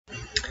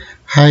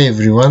Hi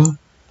everyone,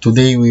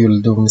 today we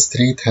will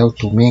demonstrate how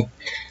to make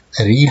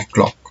a real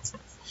clock.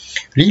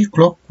 Real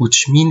clock,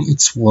 which means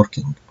it's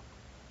working.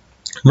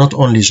 Not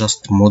only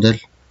just model,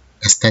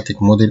 a static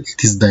model,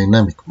 it is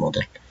dynamic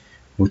model,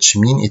 which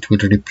means it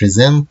will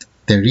represent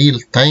the real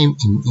time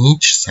in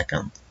each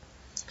second.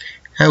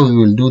 How we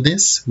will do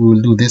this? We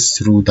will do this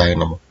through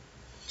dynamo.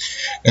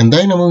 In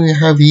dynamo we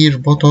have here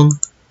button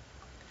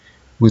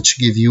which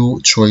give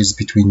you choice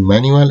between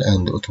manual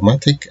and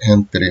automatic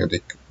and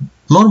periodic.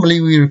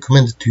 Normally we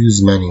recommend to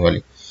use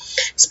manually,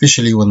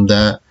 especially when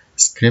the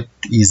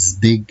script is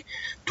big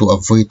to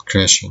avoid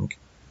crashing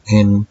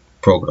in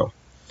program.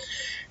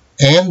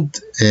 And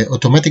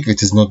automatic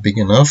it is not big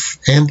enough,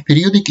 and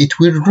periodic it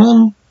will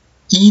run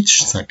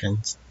each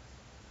second.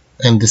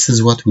 And this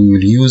is what we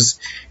will use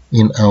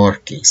in our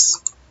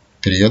case.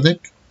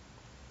 Periodic.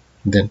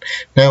 Then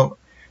now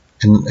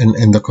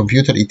in the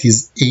computer it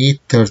is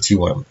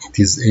 8:31. It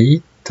is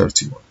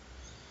 8:31.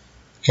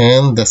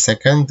 And the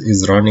second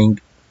is running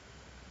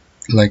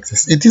like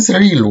this. It is a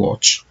real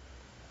watch,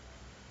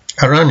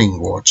 a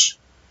running watch,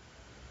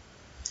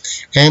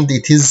 and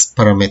it is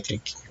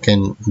parametric. You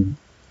can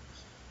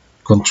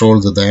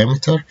control the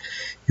diameter,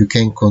 you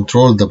can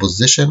control the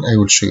position. I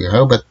will show you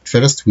how, but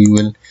first we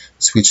will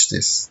switch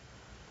this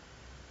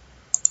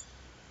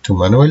to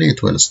manually.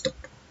 It will stop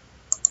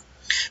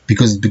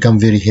because it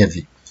becomes very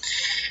heavy.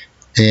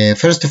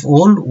 First of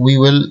all, we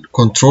will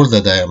control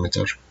the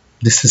diameter.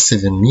 This is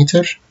 7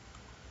 meter.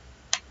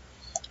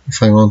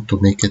 If I want to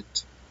make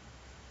it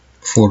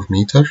 4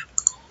 meter,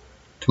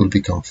 it will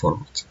become 4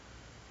 meter.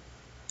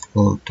 If I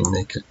want to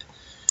make it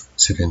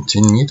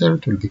 17 meter,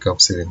 it will become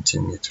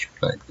 17 meter,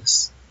 like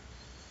this.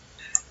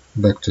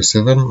 Back to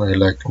 7. I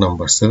like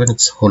number 7.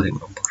 It's holy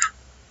number.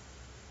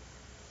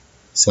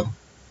 7.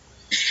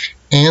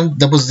 And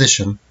the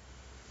position,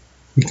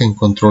 we can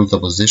control the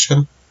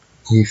position.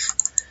 If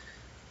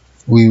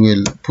we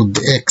will put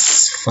the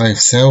X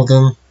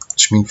 5000,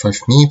 which means 5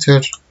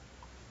 meter,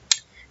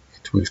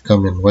 it will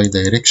come in Y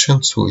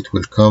direction, so it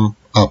will come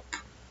up.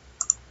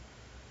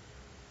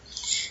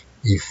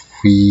 If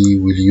we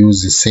will use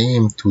the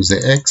same to the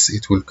X,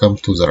 it will come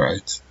to the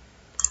right,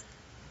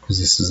 because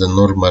this is a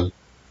normal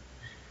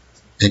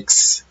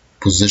X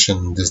position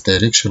in this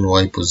direction,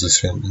 Y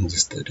position in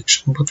this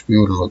direction, but we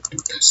will not do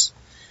this.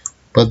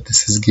 But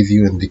this is give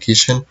you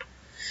indication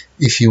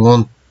if you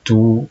want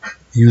to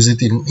use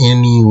it in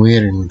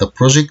anywhere in the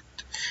project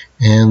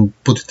and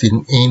put it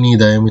in any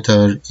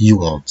diameter you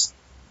want.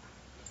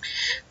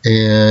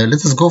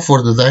 Let us go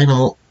for the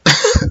dynamo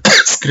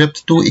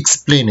script to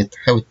explain it,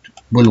 how it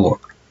will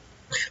work.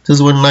 This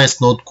is one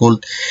nice node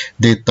called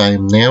date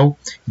time. Now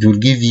it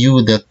will give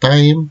you the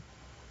time,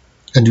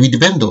 and we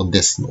depend on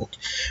this node.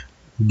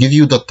 Give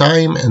you the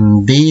time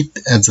and date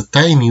at the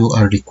time you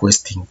are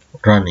requesting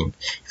running.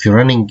 If you're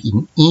running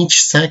in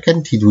each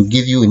second, it will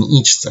give you in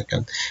each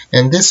second.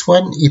 And this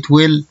one, it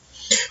will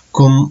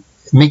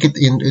make it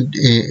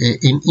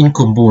in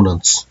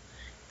components,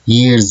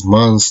 years,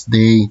 months,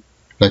 day,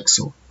 like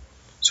so.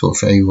 So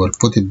if I will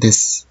put it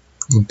this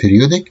in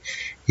periodic,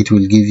 it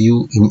will give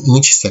you in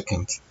each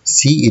second.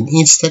 See, in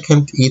each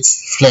second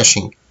it's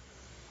flashing.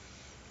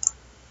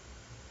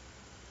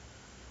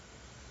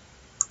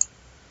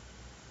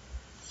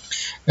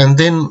 And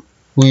then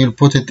we will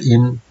put it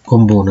in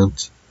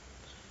component,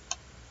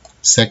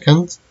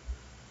 second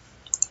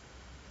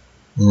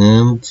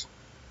and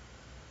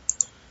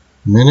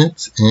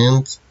minute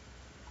and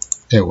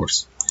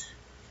hours.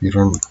 If you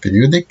run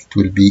periodic, it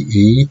will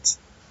be 8,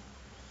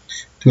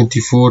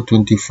 24,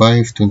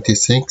 25,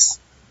 26,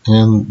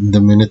 and the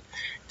minute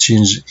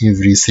change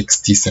every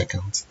 60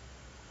 seconds.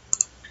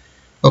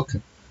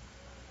 Okay,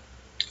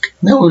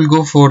 now we'll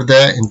go for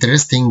the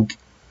interesting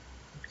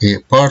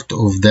part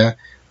of the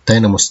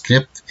dynamo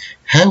script,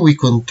 how we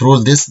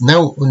control this.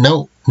 Now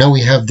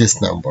we have these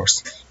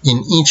numbers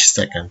in each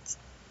second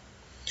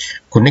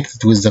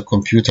connected with the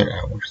computer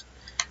hours,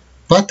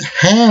 but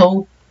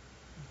how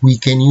we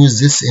can use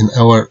this in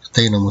our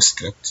dynamo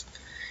script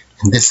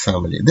in this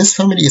family. This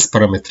family is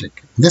parametric.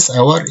 This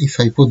hour, if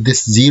I put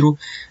this 0,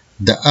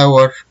 the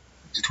hour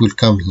it will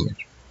come here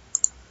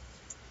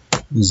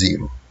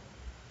 0.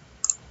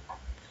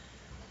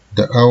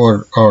 The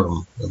hour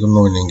arm, I don't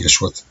know in English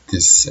what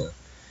this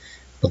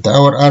but the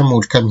hour arm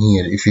will come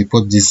here if we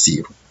put this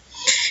 0.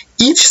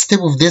 Each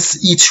step of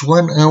this, each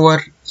 1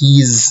 hour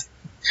is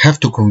have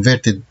to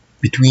convert it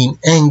between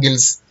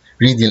angles,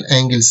 radial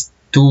angles,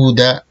 to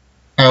the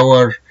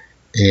hour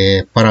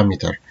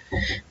parameter.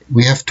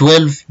 We have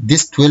 12.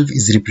 This 12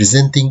 is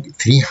representing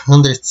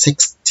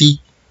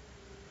 360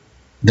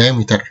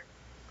 diameter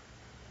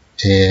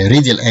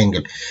radial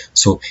angle.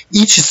 So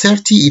each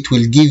 30 it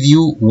will give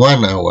you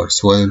 1 hour.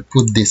 So I will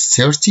put this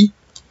 30.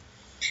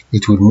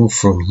 It will move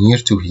from here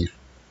to here.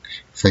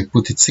 If I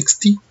put it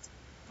 60,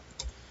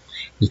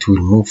 it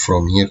will move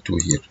from here to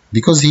here,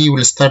 because he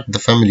will start the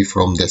family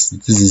from this.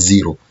 This is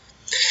 0.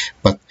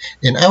 But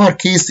in our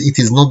case, it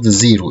is not the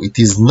 0, it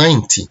is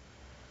 90.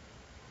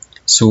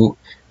 So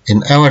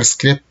in our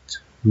script,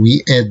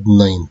 we add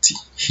 90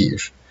 here.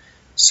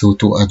 So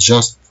to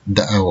adjust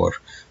the hour.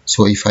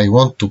 So if I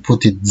want to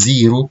put it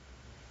 0,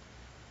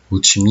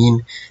 which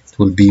means it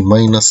will be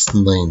minus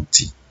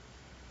 90.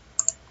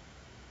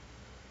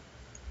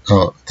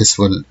 This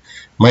will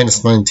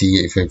minus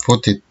 90. If I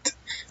put it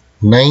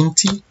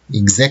 90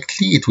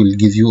 exactly, it will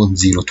give you on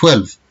 0,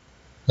 12.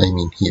 I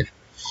mean here.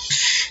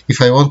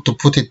 If I want to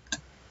put it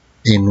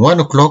in 1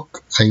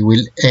 o'clock, I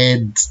will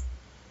add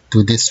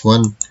to this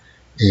one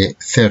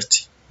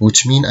 30,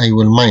 which means I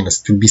will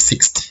minus, it will be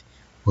 60.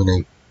 When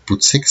I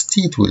put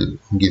 60, it will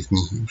give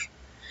me here,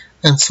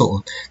 and so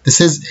on.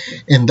 This is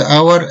in the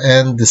hour,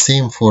 and the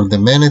same for the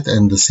minute,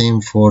 and the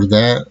same for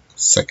the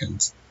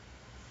seconds.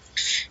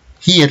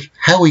 Here,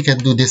 how we can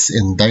do this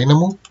in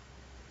Dynamo?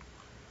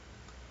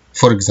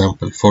 For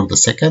example, for the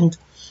second,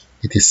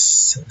 it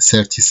is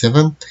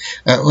 37.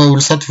 I will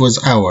start with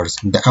hours.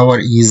 The hour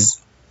is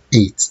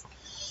 8.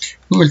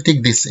 We will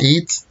take this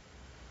 8.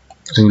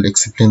 I will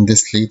explain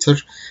this later.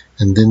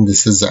 And then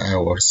this is the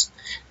hours.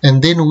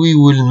 And then we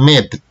will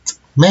map it.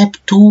 Map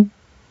to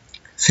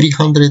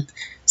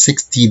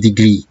 360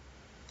 degree,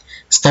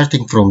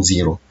 starting from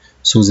 0.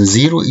 So the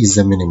 0 is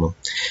the minimum.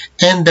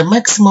 And the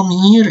maximum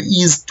here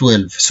is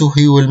 12. So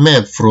he will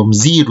map from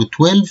 0,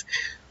 12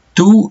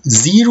 to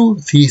 0,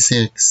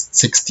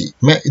 360.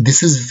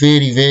 This is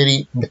very,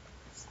 very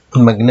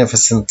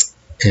magnificent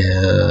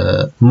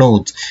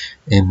node.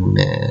 And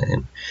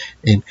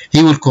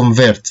he will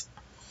convert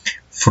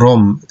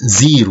from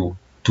 0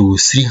 to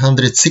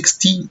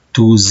 360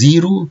 to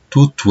 0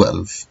 to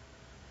 12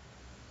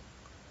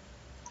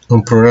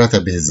 on pro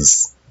rata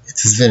basis.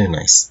 It is very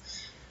nice.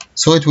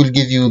 So it will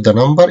give you the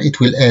number. It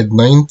will add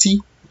 90,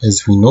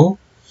 as we know,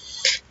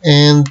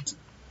 and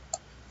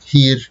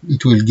here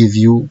it will give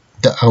you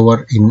the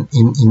hour in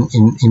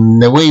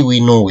the way we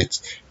know it.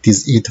 It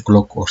is 8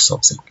 o'clock or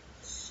something.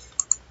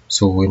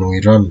 So when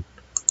we run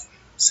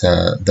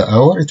the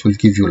hour, it will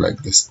give you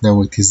like this.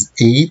 Now it is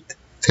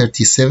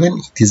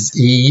 8:37. It is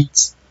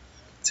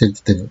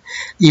 8:37.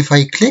 If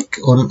I click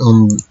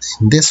on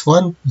this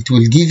one, it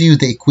will give you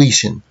the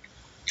equation.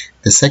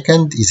 The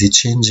second is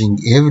changing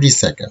every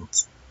second,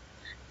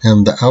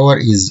 and the hour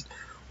is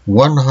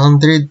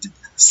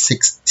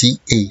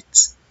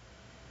 168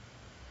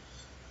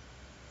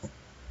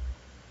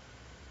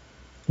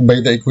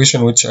 by the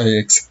equation which I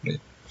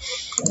explained.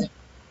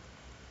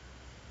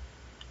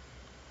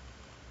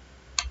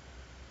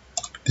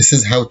 This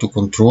is how to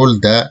control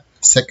the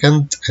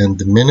second and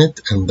the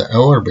minute and the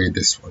hour by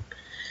this one.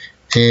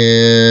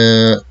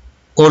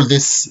 All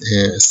this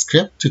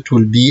script, it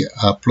will be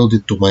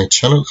uploaded to my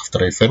channel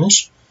after I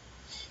finish.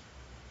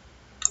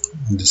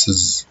 This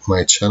is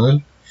my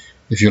channel.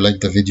 If you like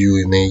the video,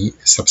 you may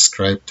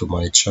subscribe to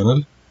my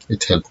channel.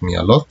 It helped me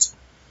a lot.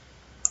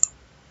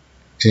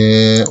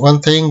 One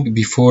thing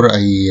before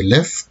I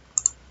leave,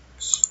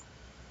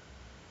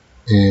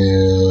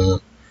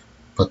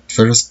 but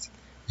first,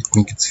 it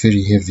makes it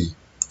very heavy,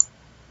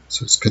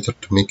 so it's better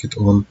to make it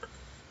on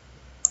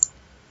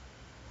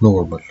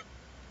normal,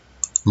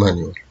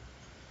 manual.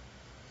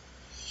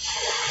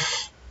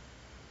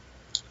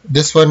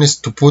 This one is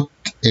to put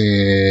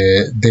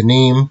the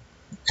name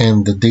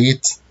and the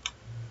date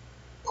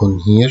on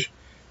here.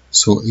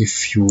 So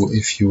if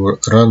you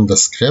run the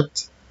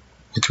script,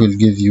 it will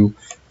give you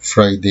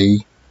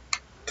Friday.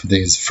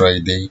 Today is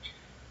Friday,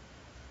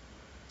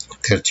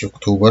 30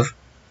 October,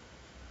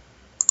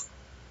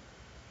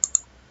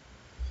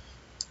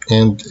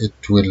 and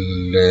it will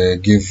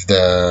give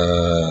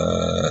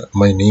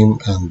my name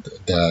and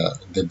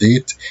the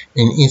date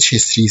in each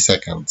 3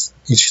 seconds.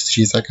 Each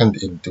 3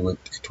 seconds it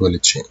will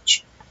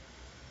change.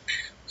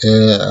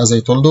 As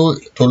I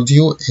told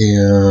you,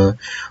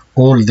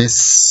 all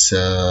this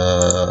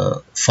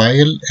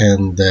file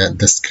and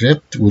the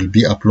script will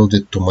be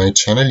uploaded to my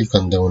channel. You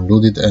can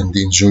download it and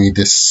enjoy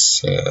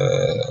this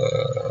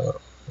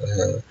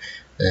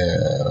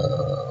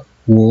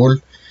wall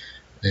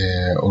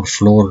or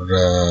floor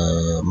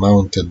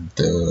mounted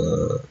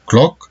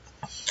clock.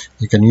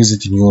 You can use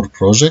it in your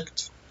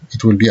project.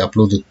 It will be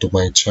uploaded to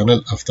my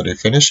channel after I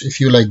finish. If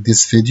you like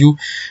this video,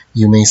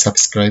 you may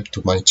subscribe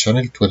to my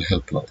channel. It will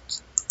help a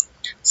lot.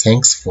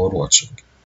 Thanks for watching.